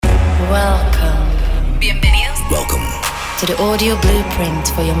Welcome. Bienvenidos. Welcome to the audio blueprint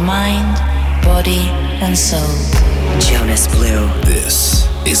for your mind, body, and soul. Jonas Blue. This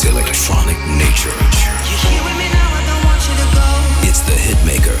is Electronic Nature. You're here with me now, I don't want you to go. It's the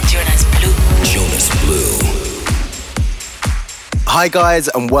hitmaker. Jonas Blue. Jonas Blue. Hi guys,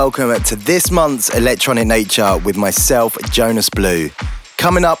 and welcome to this month's Electronic Nature with myself, Jonas Blue.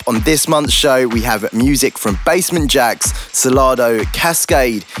 Coming up on this month's show, we have music from Basement Jaxx, Solardo,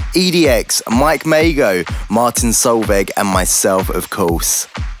 Kaskade, EDX, Mike Mago, Martin Solveig, and myself, of course.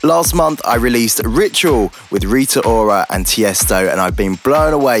 Last month, I released Ritual with Rita Ora and Tiesto, and I've been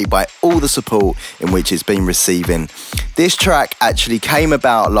blown away by all the support in which it's been receiving. This track actually came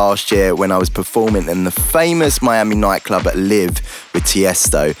about last year when I was performing in the famous Miami nightclub at Live with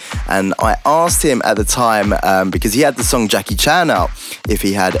Tiesto, and I asked him at the time, because he had the song Jackie Chan out, if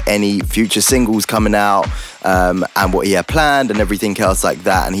he had any future singles coming out, and what he had planned and everything else like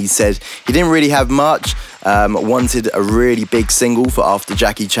that, and he said he didn't really have much, wanted a really big single for after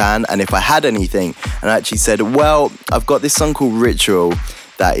Jackie Chan, and if I had anything, and I actually said, well, I've got this song called Ritual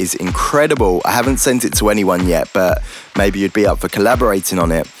that is incredible. I haven't sent it to anyone yet, but maybe you'd be up for collaborating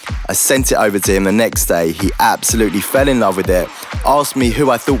on it. I sent it over to him the next day. He absolutely fell in love with it, asked me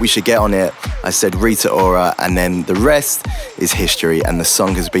who I thought we should get on it. I said Rita Ora, and then the rest is history, and the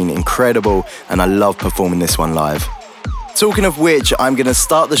song has been incredible, and I love performing this one live. Talking of which, I'm going to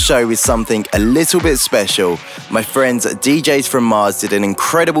start the show with something a little bit special. My friends at DJs from Mars did an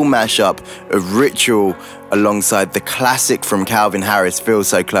incredible mashup of Ritual alongside the classic from Calvin Harris, Feel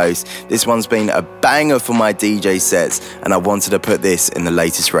So Close. This one's been a banger for my DJ sets, and I wanted to put this in the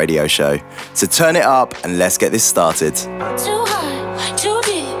latest radio show. So turn it up and let's get this started. Too high, too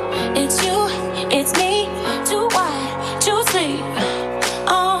deep, it's you, it's me, too wide, too deep.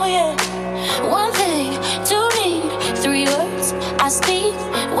 Oh yeah, one thing, two need, three words I speak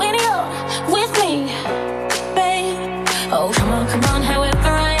when you're with me, babe. Oh, come on, however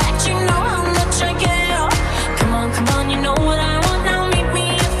I act, you know how much I care. Come on, you know what I want, now meet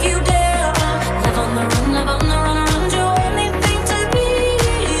me if you dare. Live on the run, do anything to be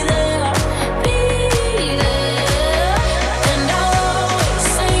there, be there. And I'll always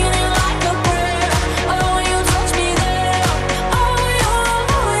sing it like a prayer. Oh, you touch me there. Oh, you'll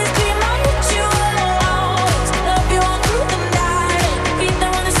always be my ritual. Always love you all through the night. Be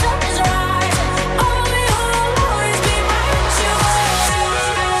there when the sun is rising.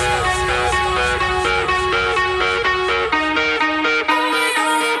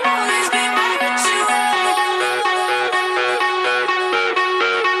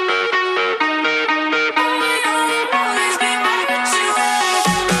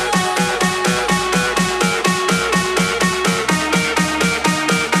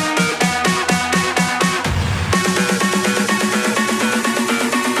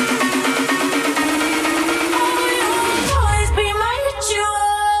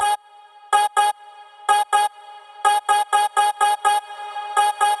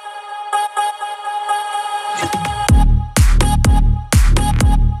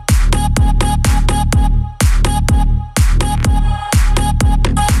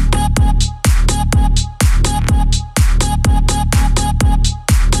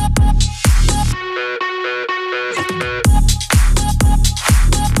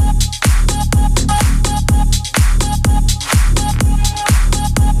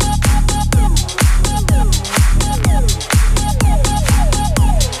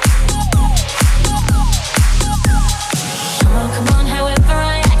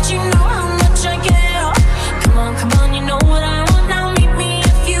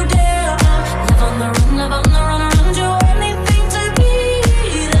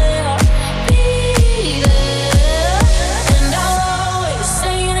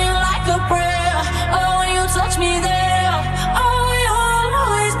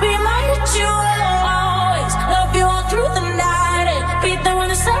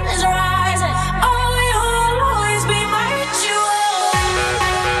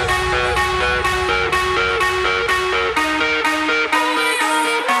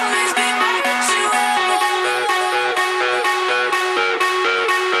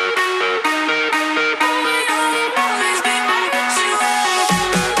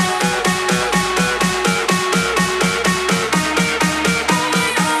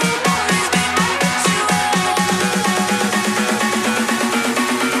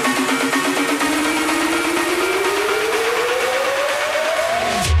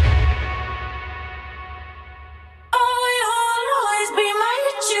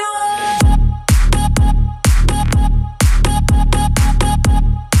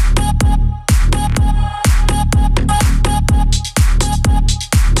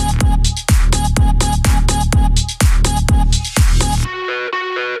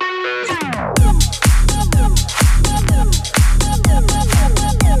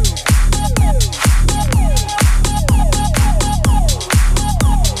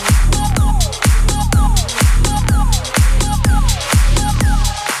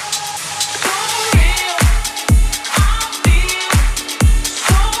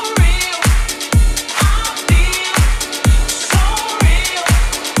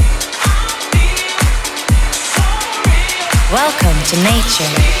 Welcome to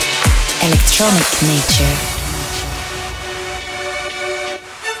nature, electronic nature.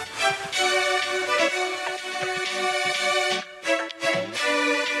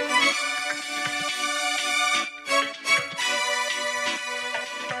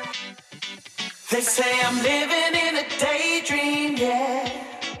 They say I'm living in a daydream, yeah.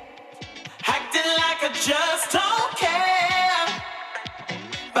 Acting like I just don't care.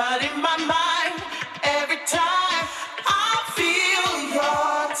 But in my mind, every time I feel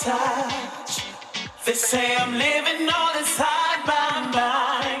your touch. They say I'm living all inside my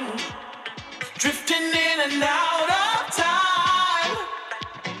mind, drifting in and out of time.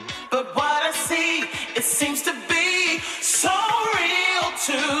 But what I see, it seems to be so real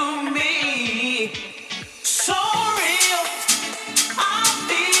to me. So real, I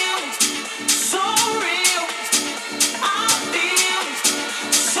feel so real. I feel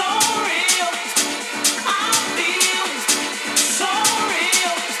so real. I feel so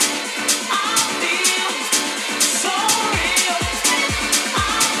real. I feel so real.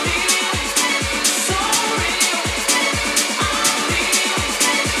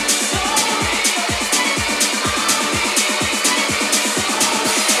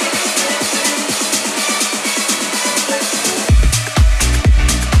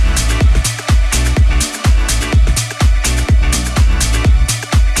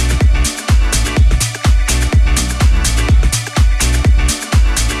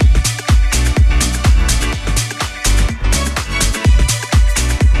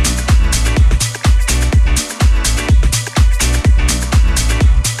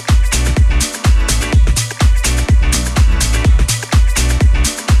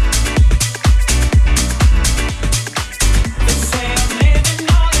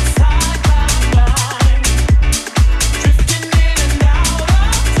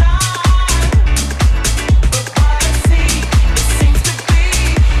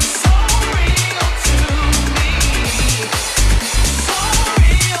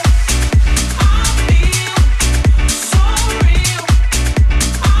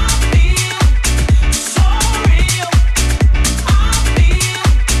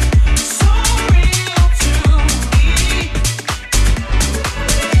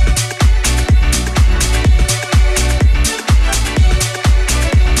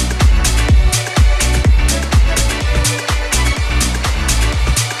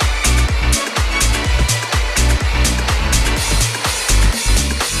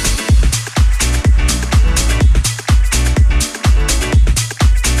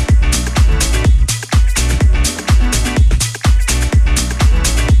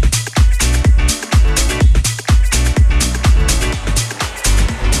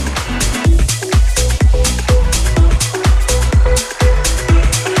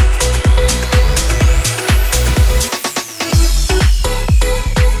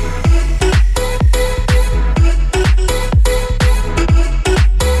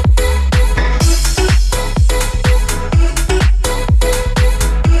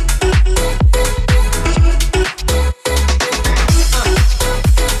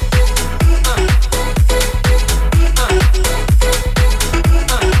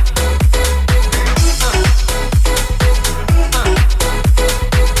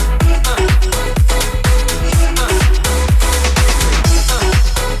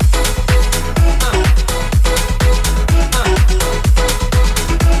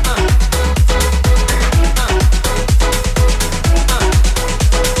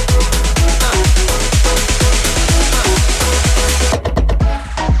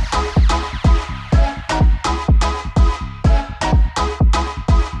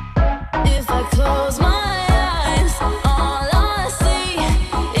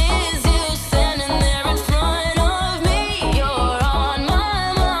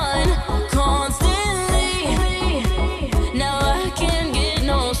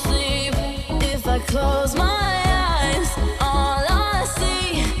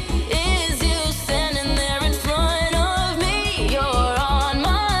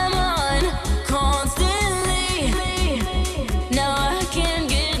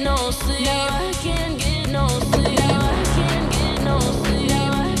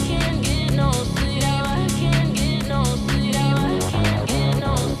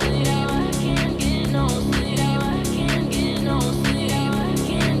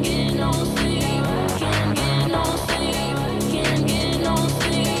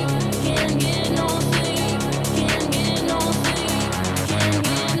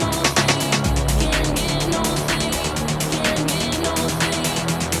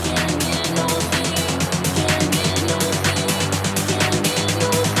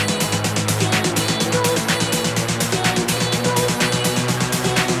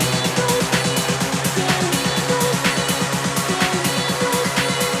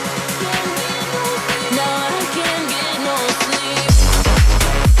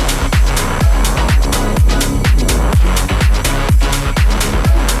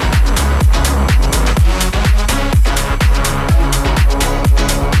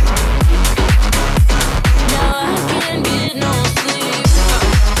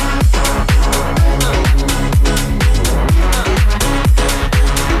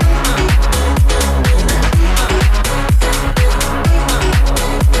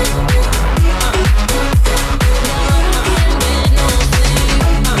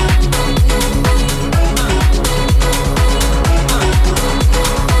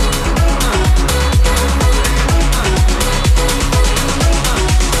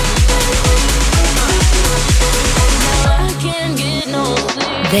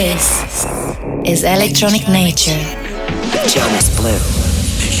 This is Electronic Nature. Jonas Blue.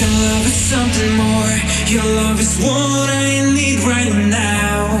 Your love is something more. Your love is what I need right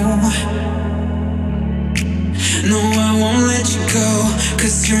now. No, I won't let you go,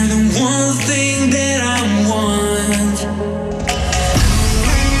 'cause you're the one thing that I want.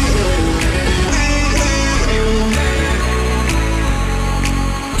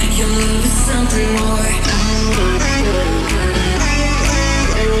 Your love is something more.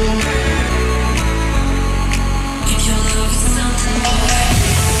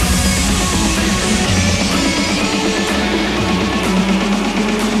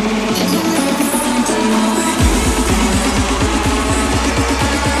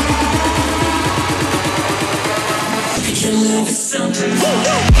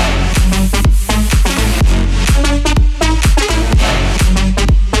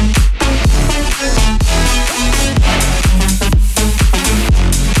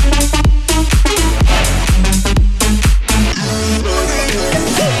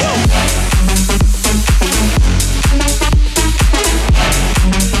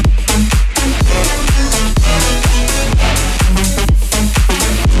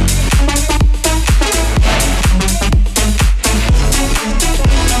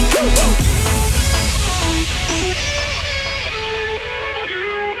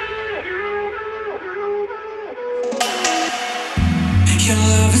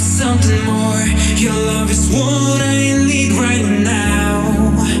 Something more. Your love is what I need right now.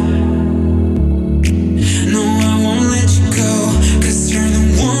 No, I won't let you go, 'cause you're the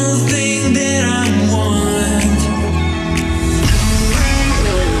one thing that I want.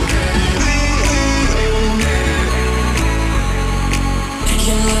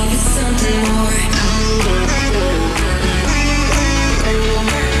 Your love is something more.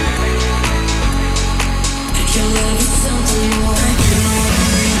 Your love is something more.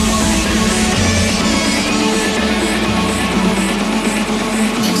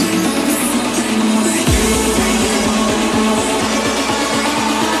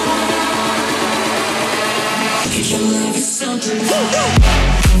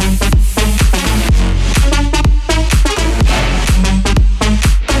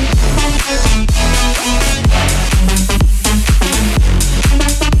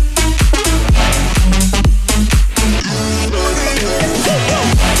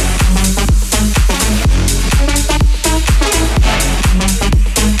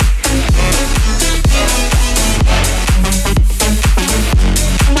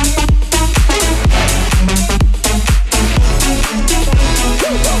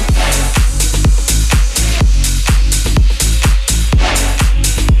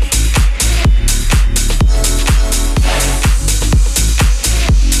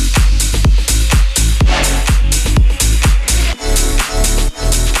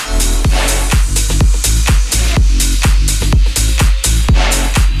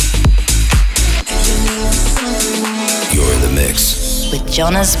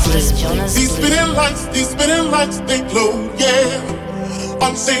 Jonas Blue. These spinning lights, they glow, yeah,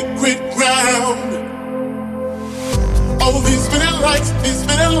 on sacred ground. Oh, these spinning lights,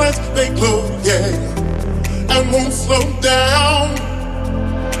 they glow, yeah, and won't slow down.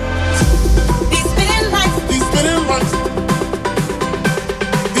 These spinning lights, these spinning lights,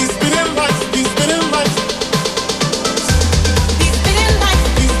 these spinning lights, these spinning lights, these spinning lights,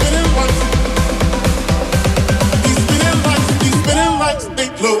 these spinning lights, these spinning lights, these spinning lights, they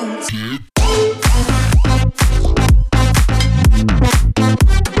glow.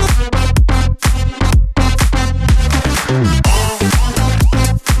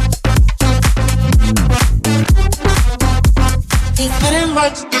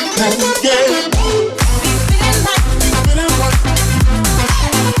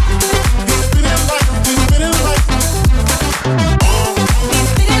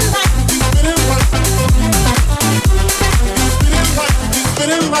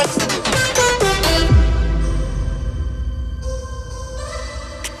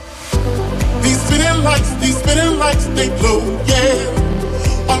 These spinning lights, they glow,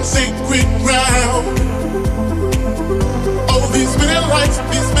 yeah, on sacred ground. Oh, these spinning lights,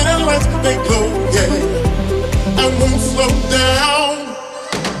 they glow, yeah, and won't slow down.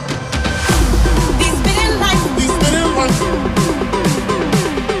 These spinning lights, these spinning lights,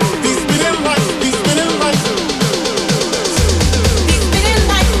 these spinning lights, these spinning lights, these spinning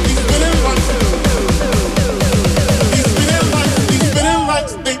lights, these spinning lights, these spinning lights, these spinning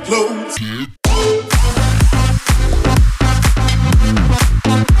lights, they glow.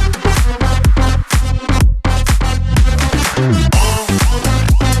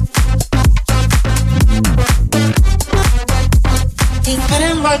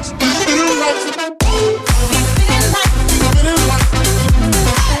 spinning lights, spinning lights.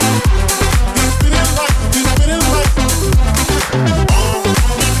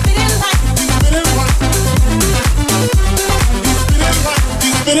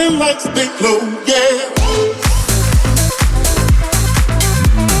 Spinning lights, they glow, yeah.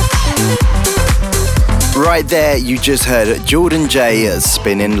 Right there, you just heard Jordan J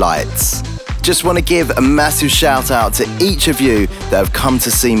Spinning Lights. Just want to give a massive shout out to each of you that have come to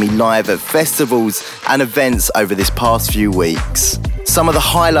see me live at festivals and events over this past few weeks. Some of the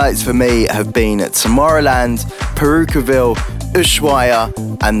highlights for me have been Tomorrowland, Perukaville, Ushuaia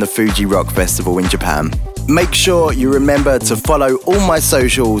and the Fuji Rock Festival in Japan. Make sure you remember to follow all my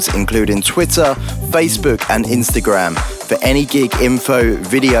socials, including Twitter, Facebook and Instagram, for any gig info,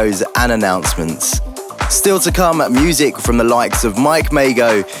 videos and announcements. Still to come, music from the likes of Mike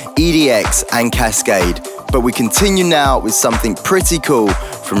Mago, EDX and Cascade. But we continue now with something pretty cool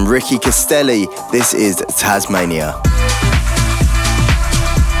from Ricky Castelli. This is Tasmania.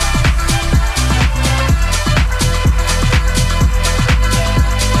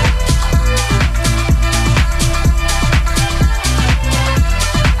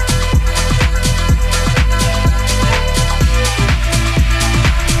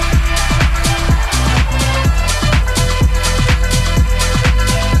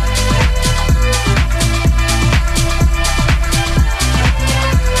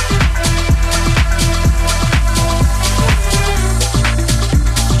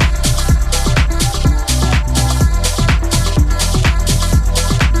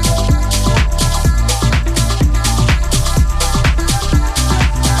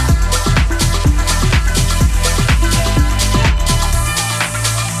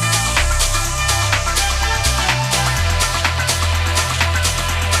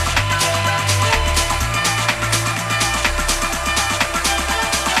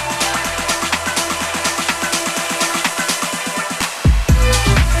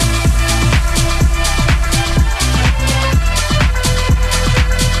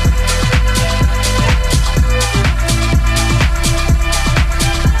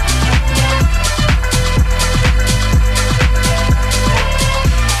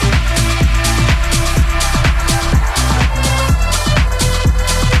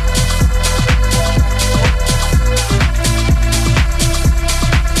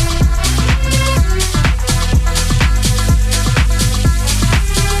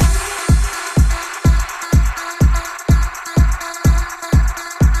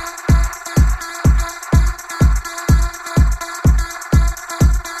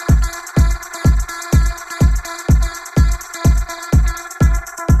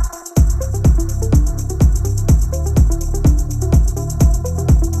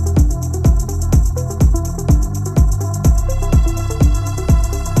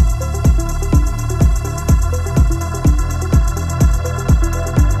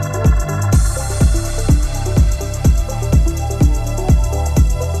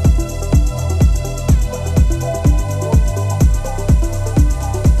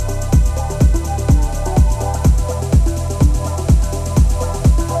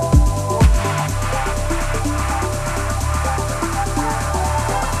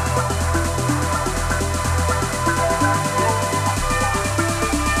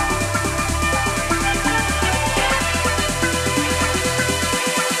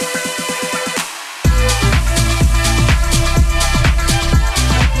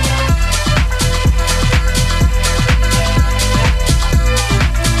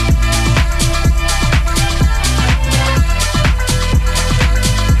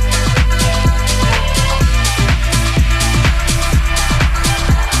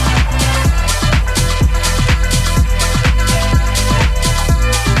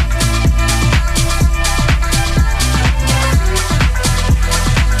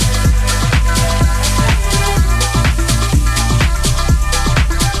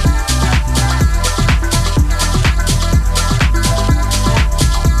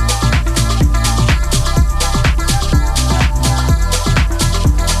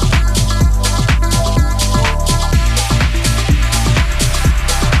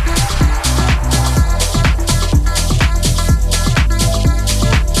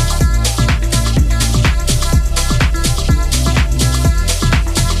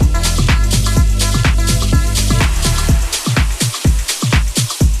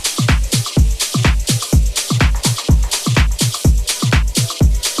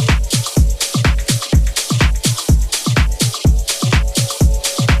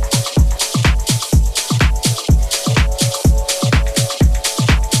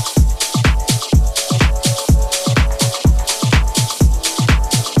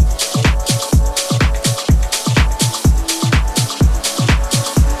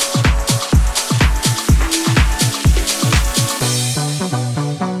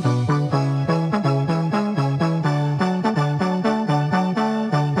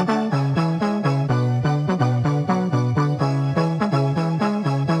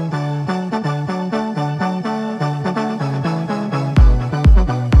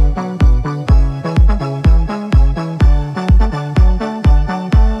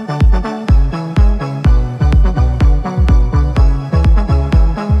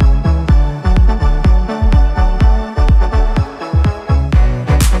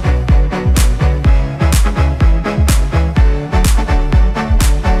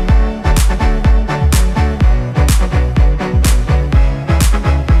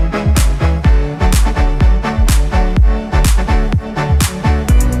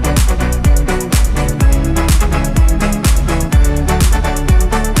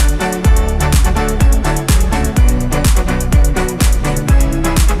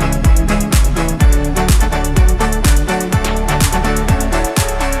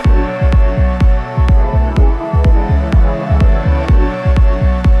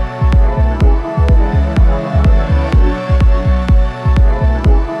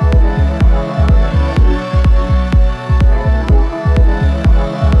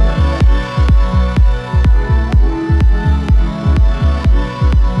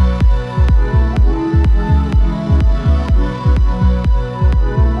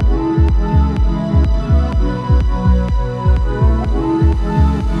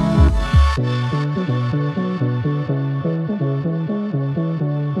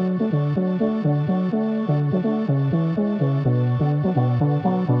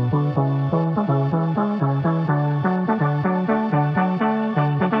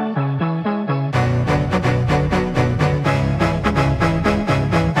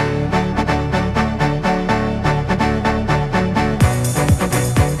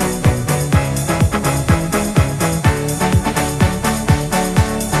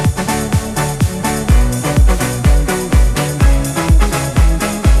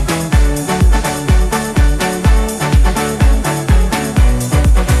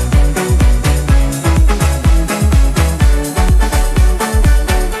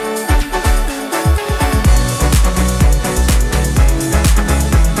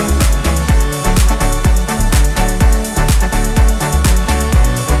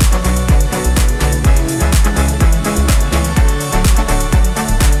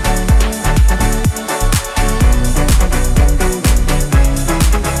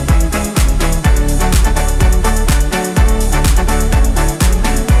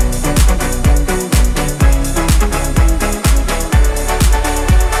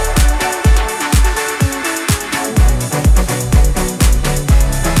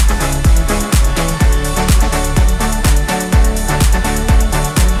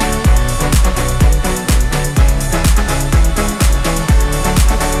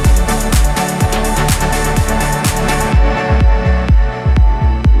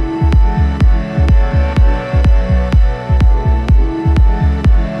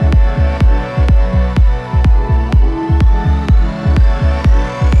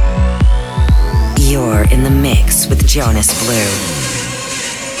 Jonas Blue.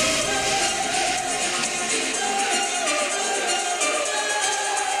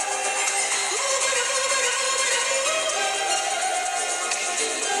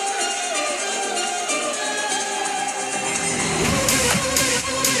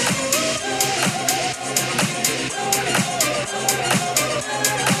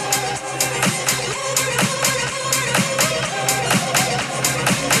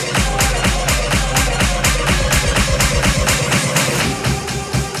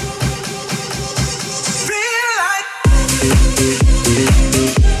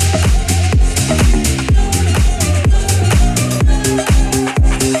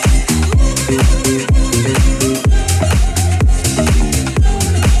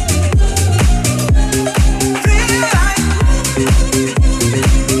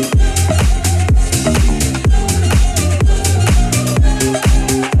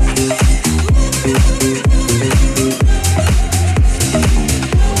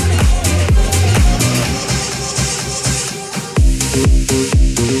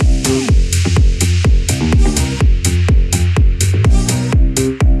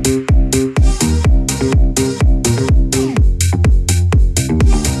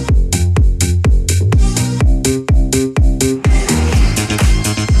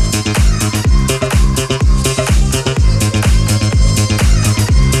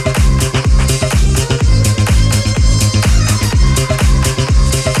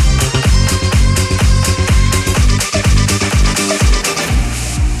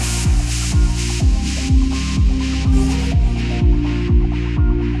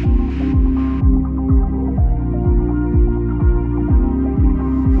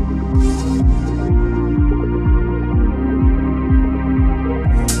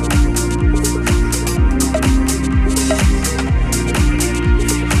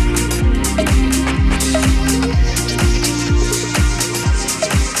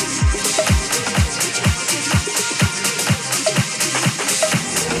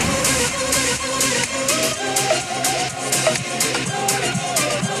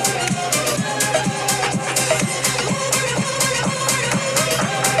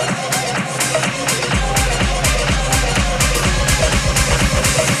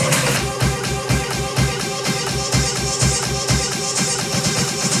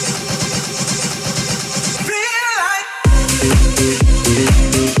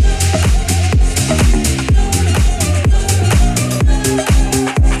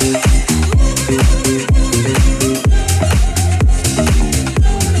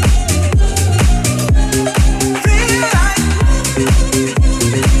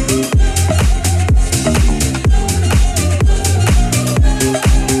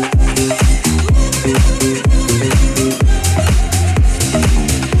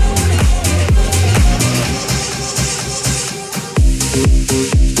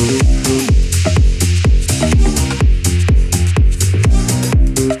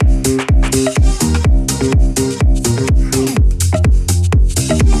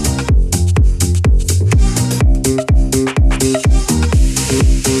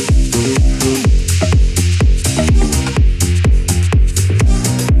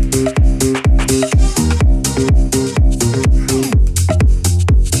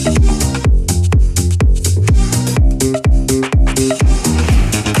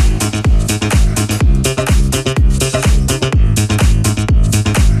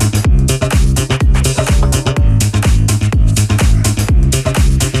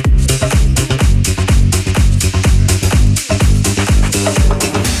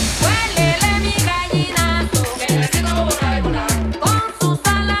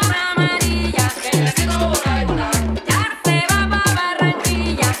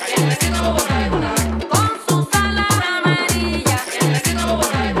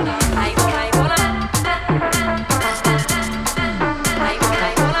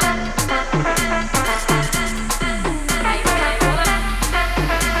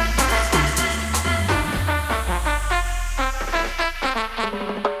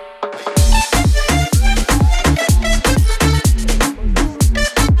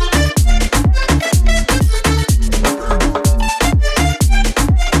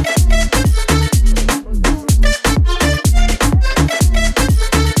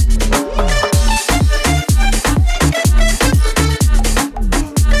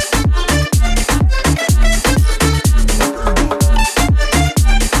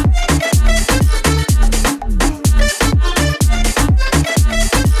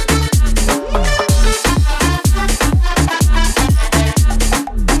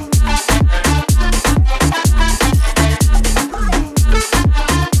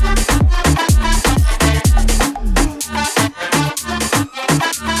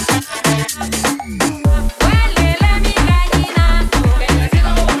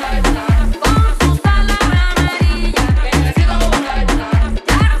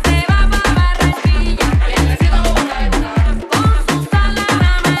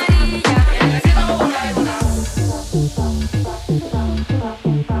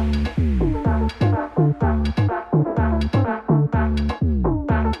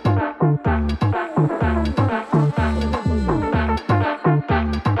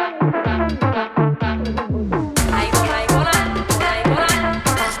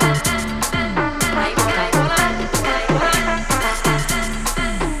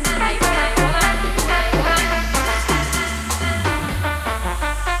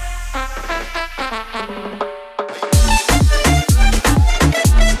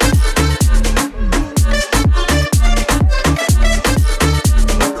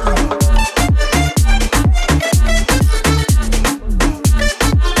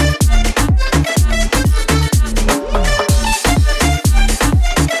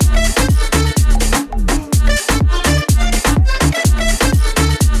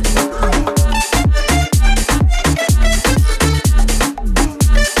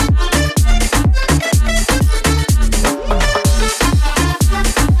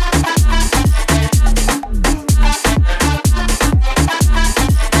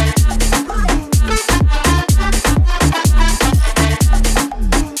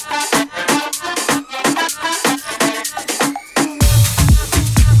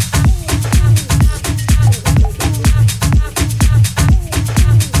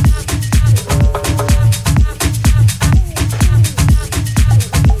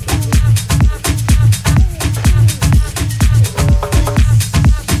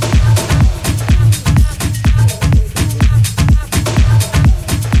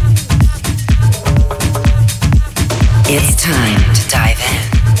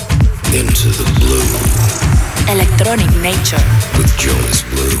 into the blue. Electronic Nature with Jonas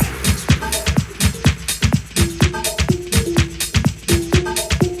Blue.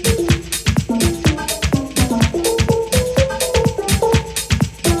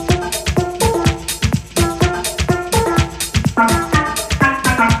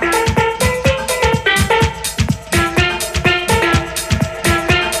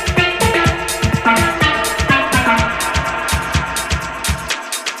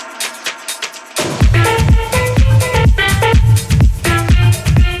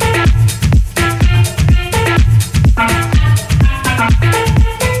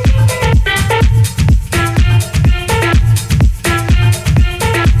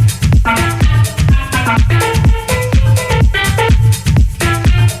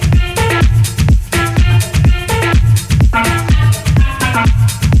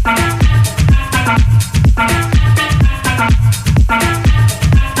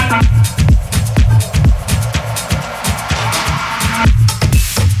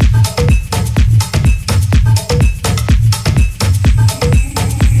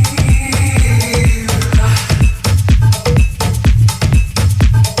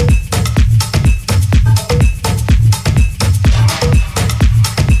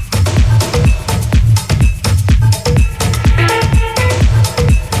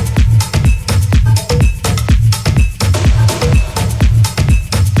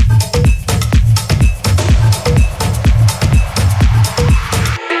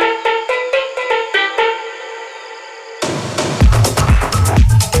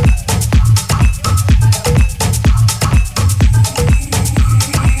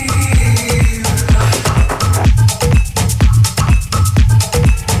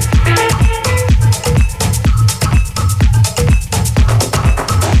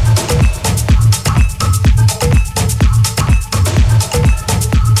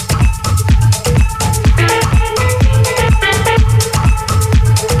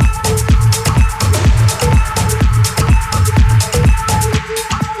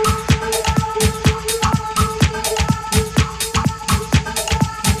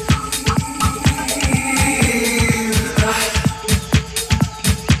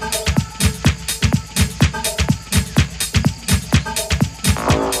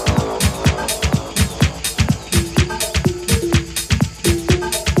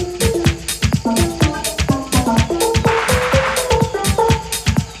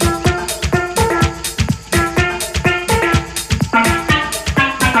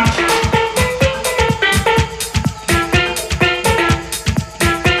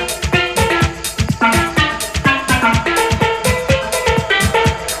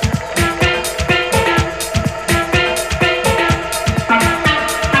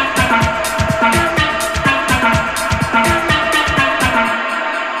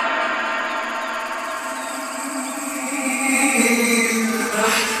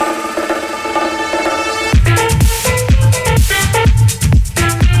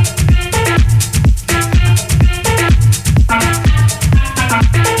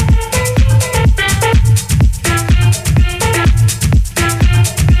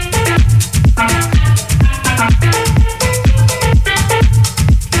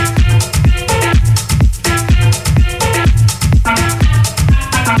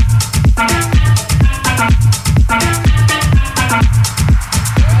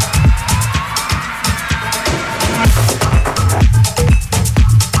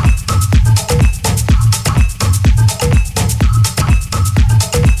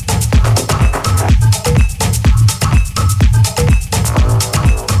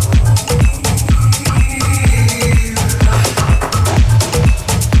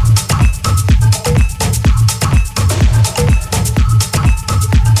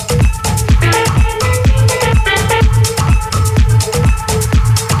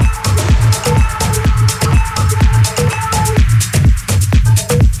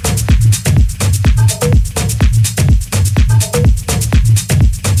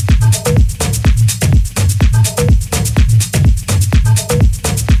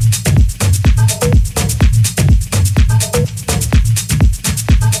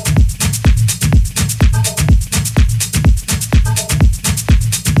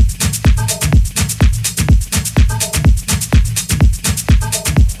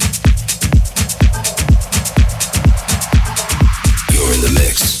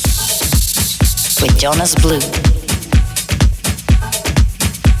 Jonas Blue.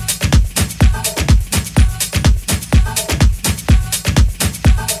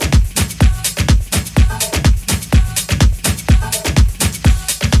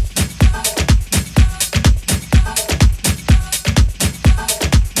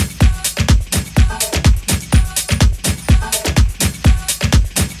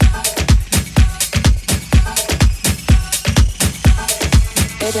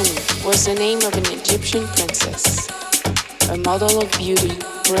 Edeni was the name of an Egyptian princess, a model of beauty,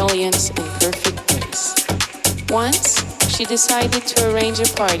 brilliance, and perfect grace. Once, she decided to arrange a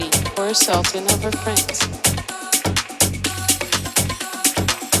party for a sultan of her friends.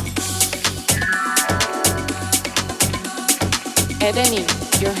 Edeni,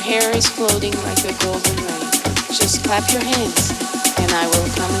 your hair is floating like a golden rain. Just clap your hands, and I will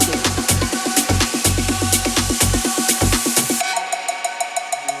come again.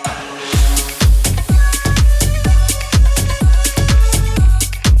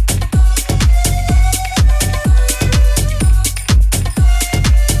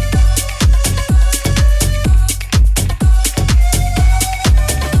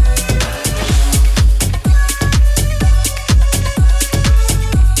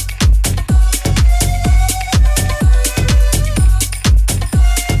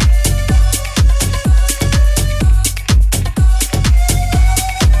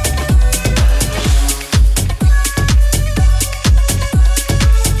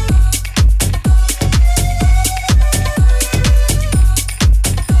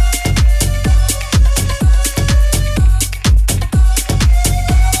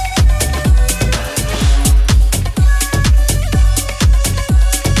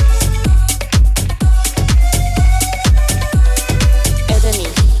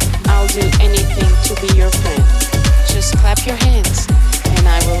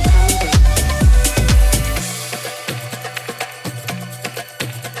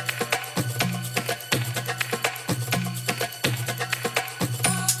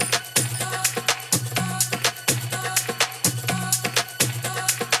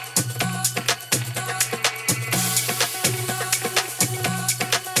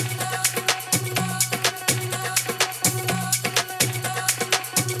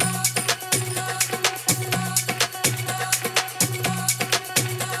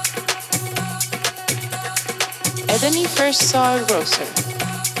 Edeni first saw a grocer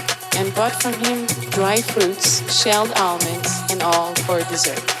and bought from him dry fruits, shelled almonds, and all for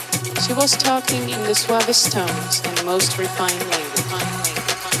dessert. She was talking in the suavest tones and most refined language.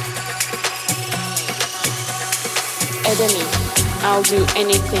 Edeni, I'll do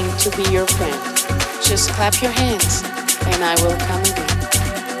anything to be your friend. Just clap your hands, and I will come again.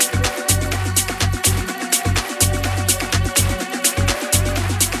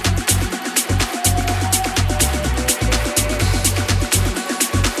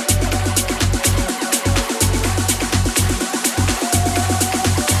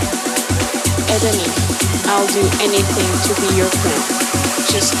 Edeni, I'll do anything to be your friend.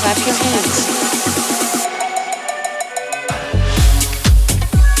 Just clap your hands.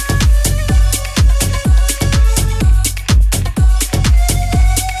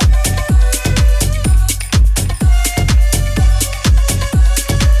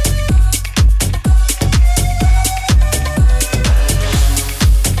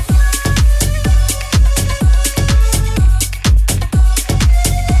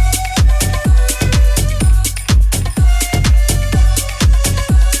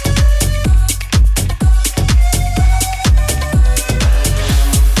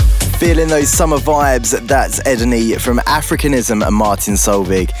 Feeling those summer vibes, that's Edeni from Africanism and Martin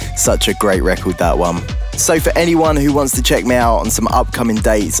Solveig. Such a great record, that one. So for anyone who wants to check me out on some upcoming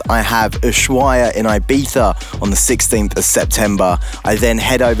dates, I have Ushuaia in Ibiza on the 16th of September. I then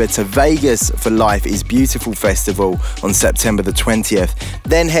head over to Vegas for Life is Beautiful Festival on September the 20th.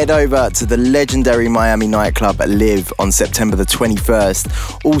 Then head over to the legendary Miami nightclub Live on September the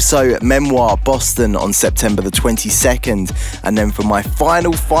 21st. Also Memoir Boston on September the 22nd. And then for my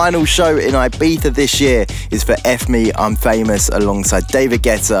final show in Ibiza this year is for F Me I'm Famous alongside David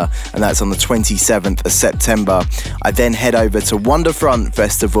Guetta, and that's on the 27th of September. I then head over to Wonderfront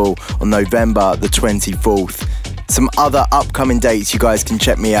Festival on November the 24th. Some other upcoming dates you guys can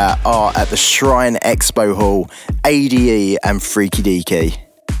check me out are at the Shrine Expo Hall, ADE and Freaky Deaky.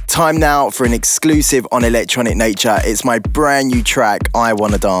 Time now for an exclusive on Electronic Nature. It's my brand new track, I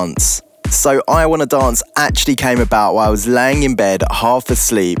Wanna Dance. So I Wanna Dance actually came about while I was laying in bed half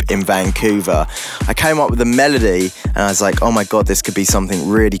asleep in Vancouver. I came up with a melody and I was like, oh my god, this could be something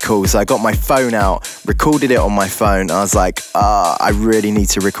really cool. So I got my phone out, recorded it on my phone. I was like, I really need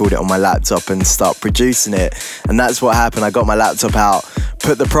to record it on my laptop and start producing it. And that's what happened. I got my laptop out,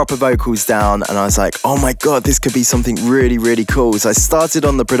 put the proper vocals down, and I was like, oh my god, this could be something really, really cool. So I started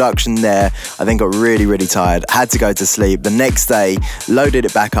on the production there. I then got really, really tired, had to go to sleep. The next day, loaded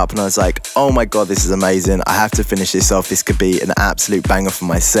it back up and I was like, like, oh my god, this is amazing, I have to finish this off, this could be an absolute banger for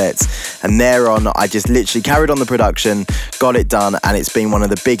my sets. And thereon, I just literally carried on the production, got it done, and it's been one of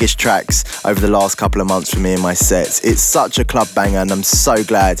the biggest tracks over the last couple of months for me in my sets. It's such a club banger, and I'm so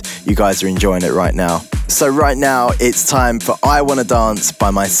glad you guys are enjoying it right now. So right now, it's time for I Wanna Dance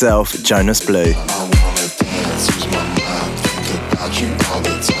by myself, Jonas Blue. You all the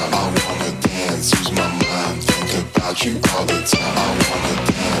time, I wanna dance, use my mind, think about you all the time, I wanna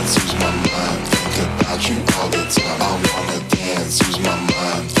dance, use my mind, think about you all the time, I wanna dance, use my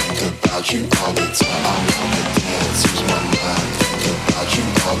mind, think about you all the time, I wanna dance, use my mind, think about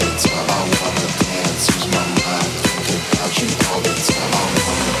you all the time, I wanna dance, use my mind, think about you all the time, I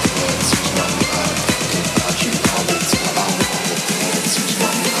wanna dance, use my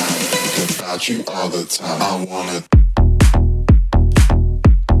mind, think about you all the time, I wanna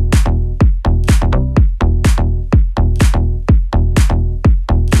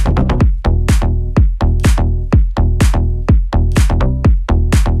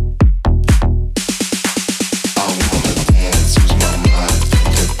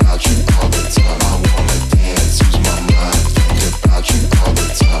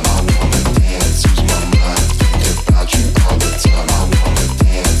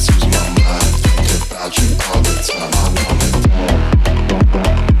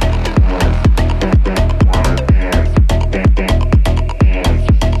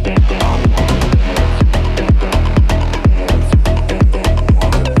use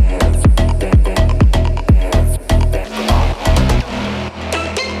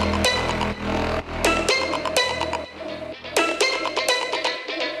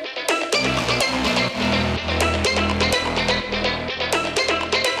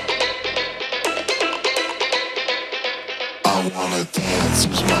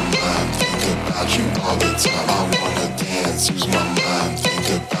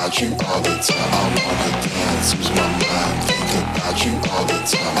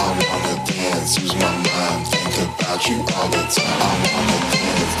mind, think about you all the time, I wanna.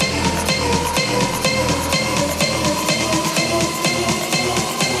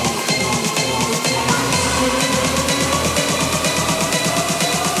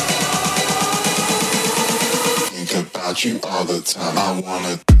 You all the time, I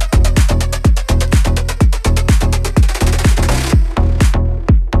wanna.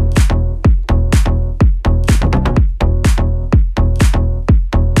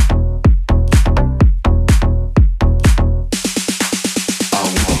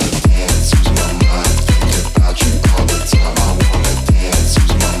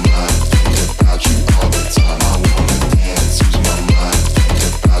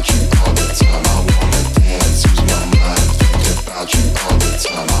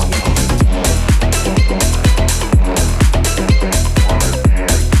 Time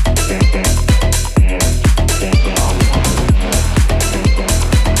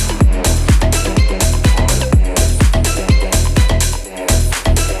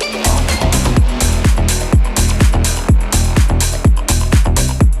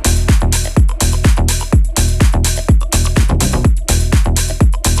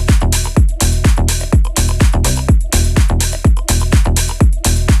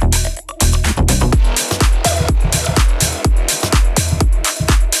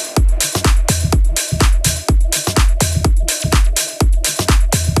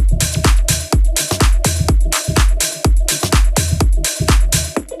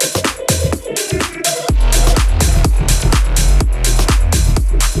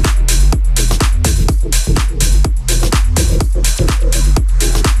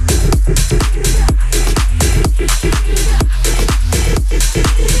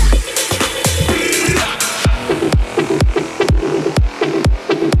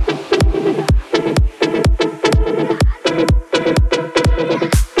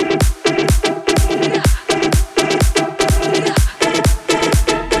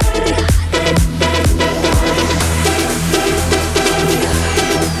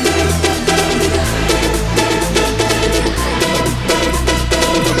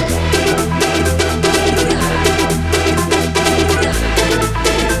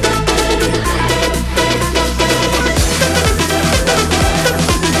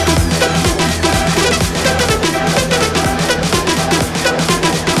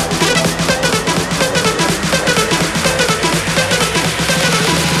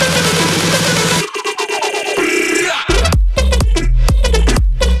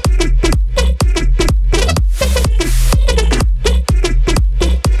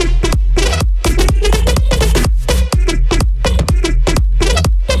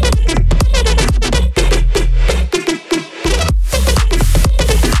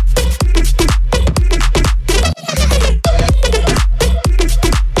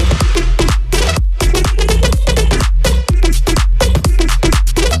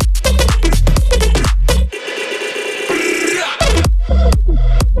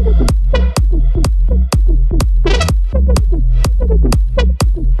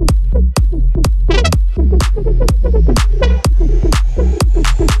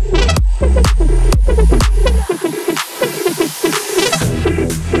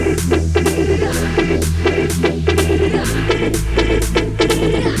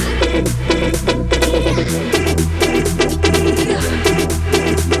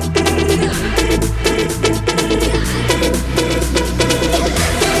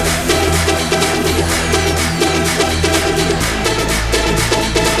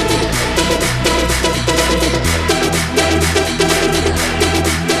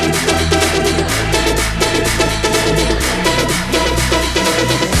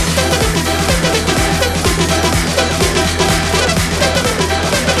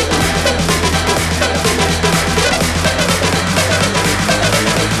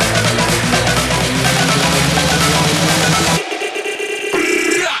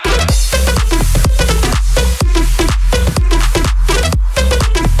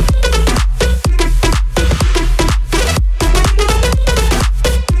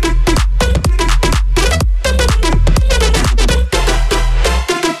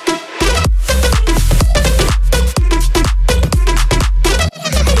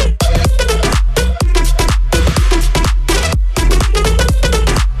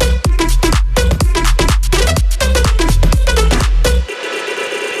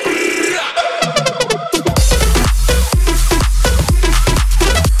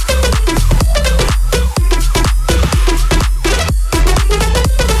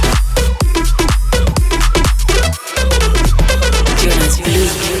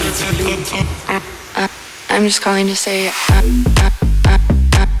I'm just calling to say I'm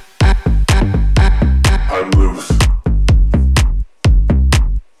loose.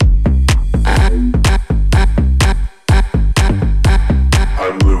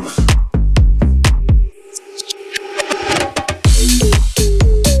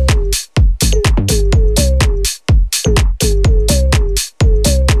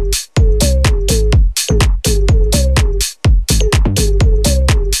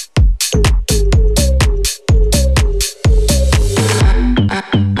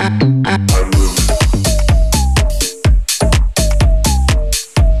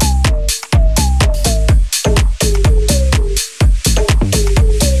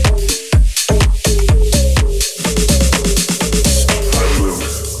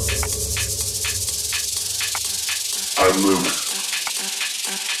 I'm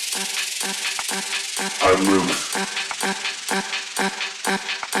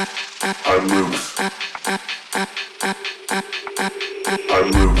loose.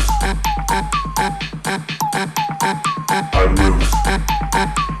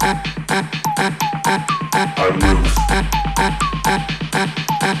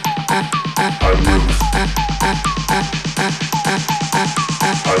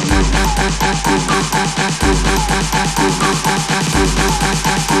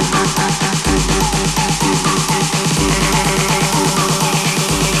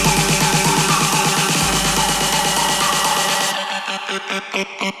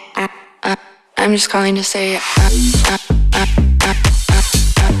 I'm just calling to say I'm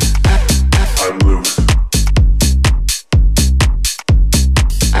loose.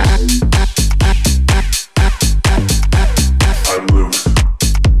 I'm loose.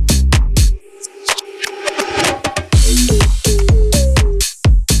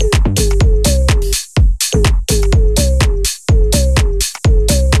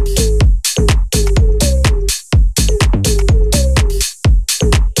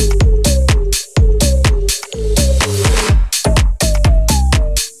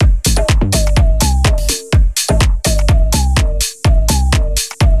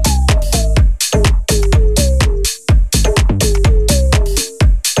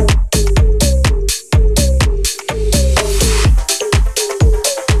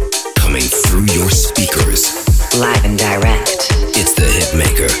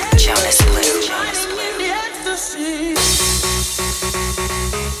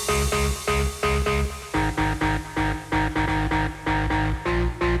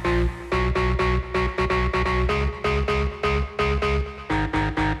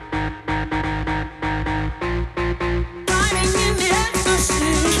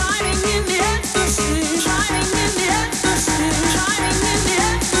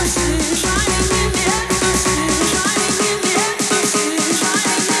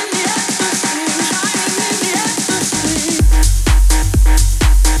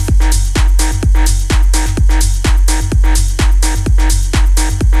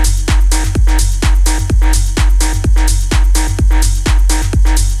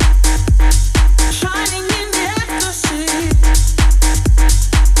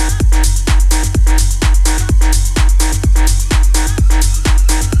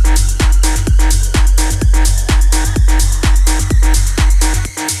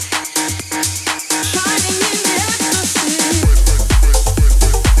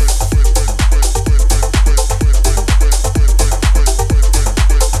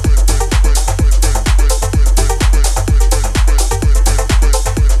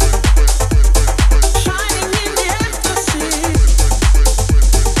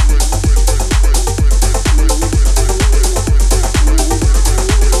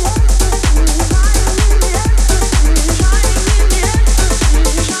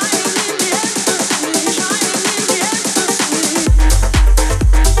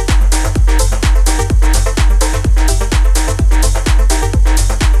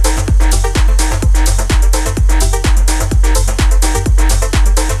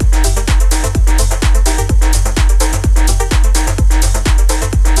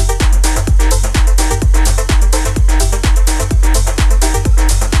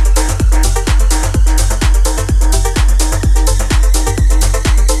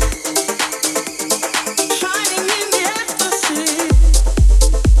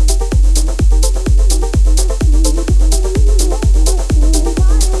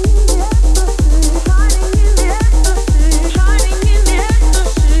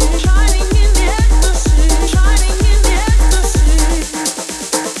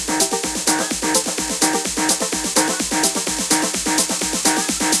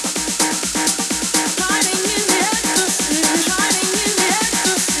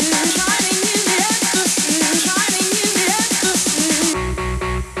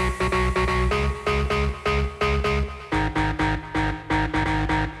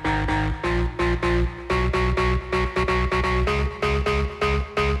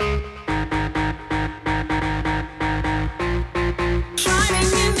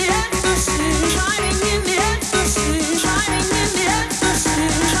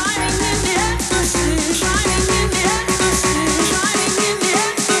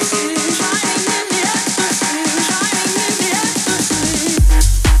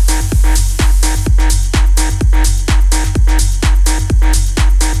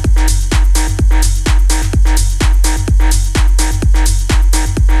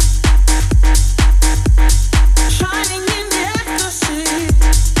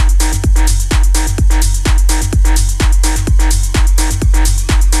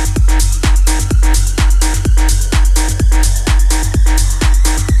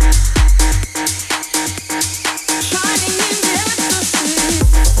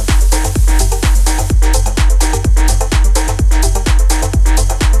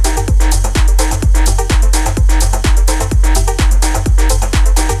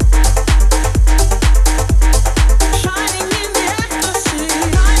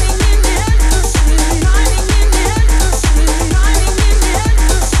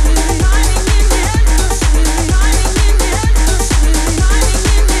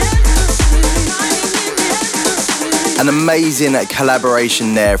 amazing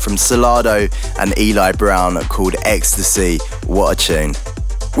collaboration there from Solardo and Eli Brown called Ecstasy. What a tune.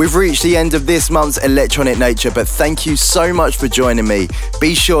 We've reached the end of this month's Electronic Nature, but thank you so much for joining me.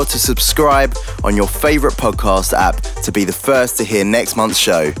 Be sure to subscribe on your favourite podcast app to be the first to hear next month's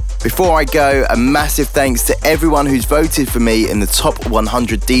show. Before I go, a massive thanks to everyone who's voted for me in the top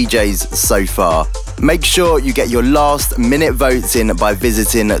 100 DJs so far. Make sure you get your last minute votes in by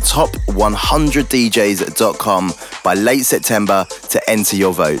visiting top100djs.com by late September to enter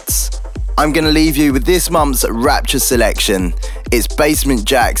your votes. I'm going to leave you with this month's Rapture selection. It's Basement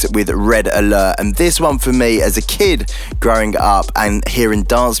Jaxx with Red Alert, and this one for me as a kid growing up and hearing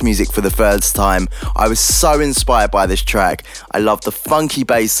dance music for the first time, I was so inspired by this track. I love the funky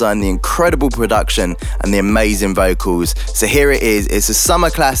bass line, the incredible production and the amazing vocals. So here it is, it's a summer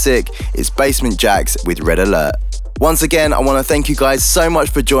classic, it's Basement Jaxx with Red Alert. Once again, I want to thank you guys so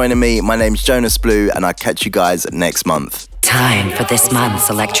much for joining me. My name's Jonas Blue and I'll catch you guys next month. Time for this month's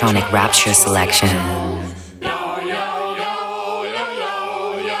Electronic Rapture selection.